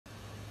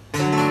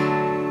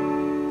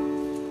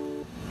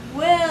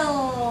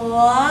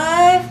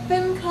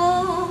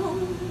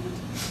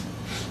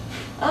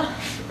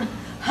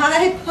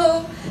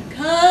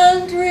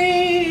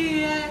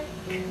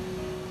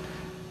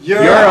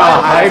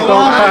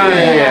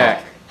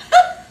hypochondriac.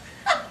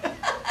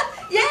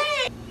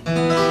 Yay!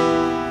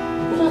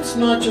 But it's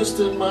not just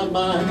in my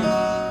mind.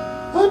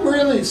 I'm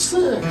really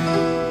sick.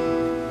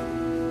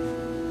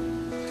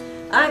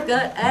 I've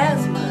got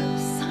asthma,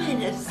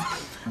 sinus,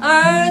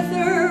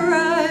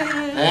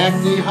 arthritis,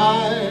 Acne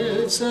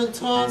hives and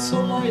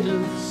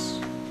tonsillitis.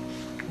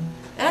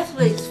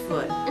 athlete's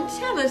foot, and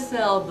tennis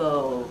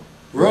elbow.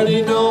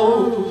 Runny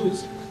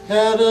nose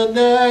and a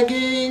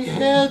nagging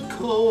head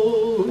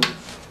cold.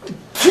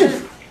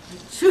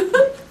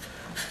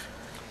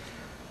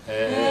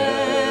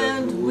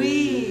 And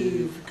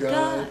we've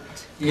got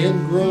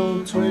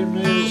ingrown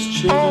toenails,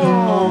 chicken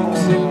pox,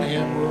 and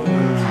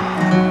hemorrhoids.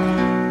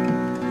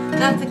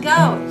 got the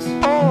gout,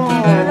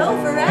 got an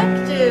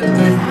overactive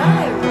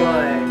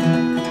thyroid,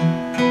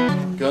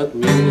 Got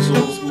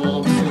measles,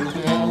 mumps, and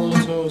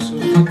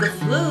halitosis. the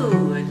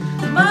flu, and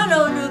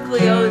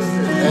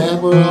mononucleosis,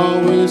 And we're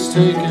always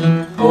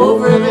taking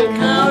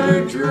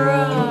over-the-counter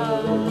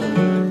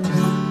drugs.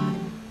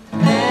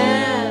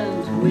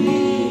 And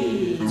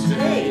we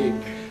take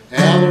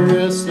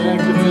Allerist,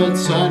 Actifed,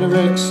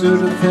 Cytorex,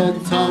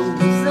 Sudafed,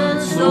 Tums, and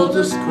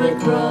Soltis Quick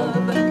Rub,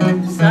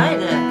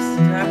 Sinex,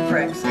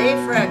 Caprex,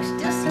 Afrex,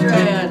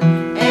 Distran,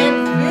 and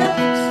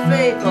Vicks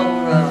Vapor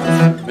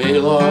Rub,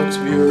 Malox,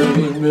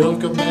 Murine,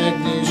 Milk of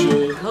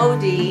Magnesia,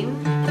 codeine,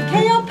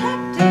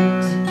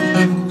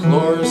 Kaopectate,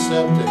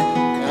 Chloroseptic,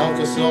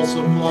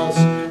 Alka-Seltzer Plus,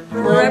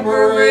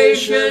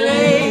 Preparation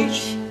H,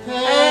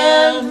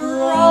 and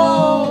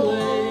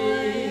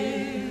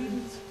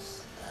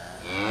Rolaids.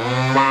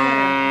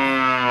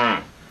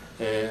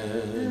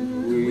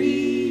 and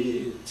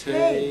we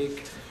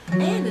take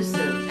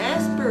Anacin,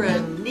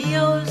 aspirin,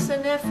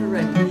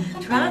 neosynephrine,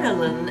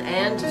 trinolin,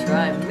 and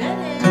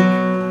trimetic.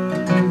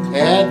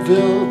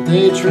 Advil,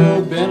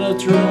 Datril,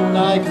 Benadryl,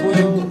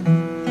 NyQuil,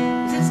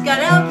 It's got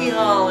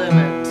alcohol in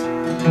it.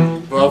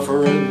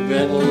 Bufferin,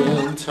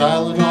 Benylin,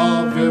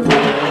 Tylenol,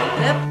 Vivian,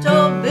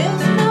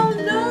 Pepto-Bismol,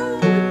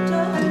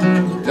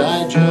 Nortol,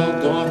 Digel,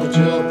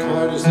 Dormagel,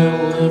 Cardizil,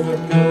 liver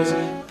pills,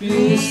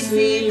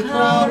 BC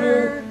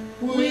powder.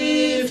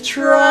 We've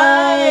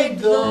tried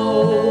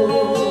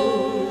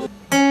those.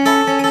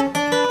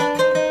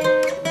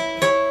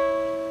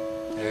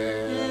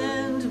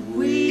 and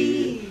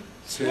we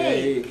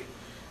Take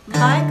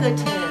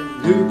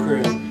Mycotin,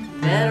 Nucrin,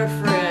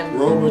 Metafrin,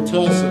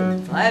 Robitussin,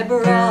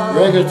 Fiberol,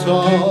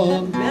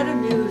 Reggaeton,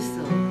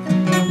 Metamucil,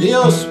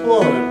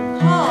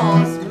 Neosporin,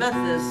 Halls,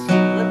 Methus,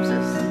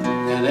 Lipsis.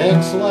 and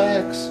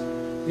X-Lax.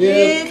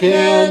 It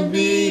can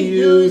be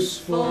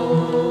useful.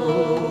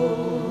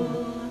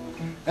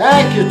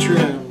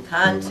 Accutrim,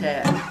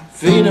 Contact,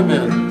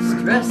 Phenomen,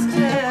 stress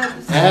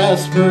tabs,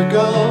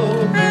 Aspergo.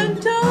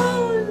 and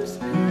Tones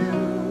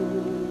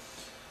pills.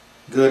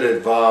 Good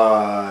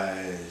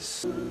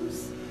advice.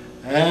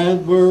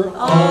 And we're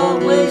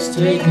always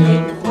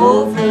taking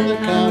over the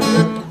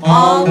counter.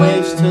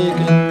 Always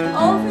taking,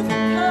 Over the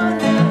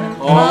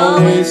counter,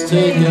 always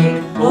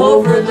taking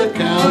over the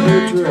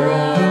counter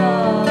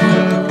drugs.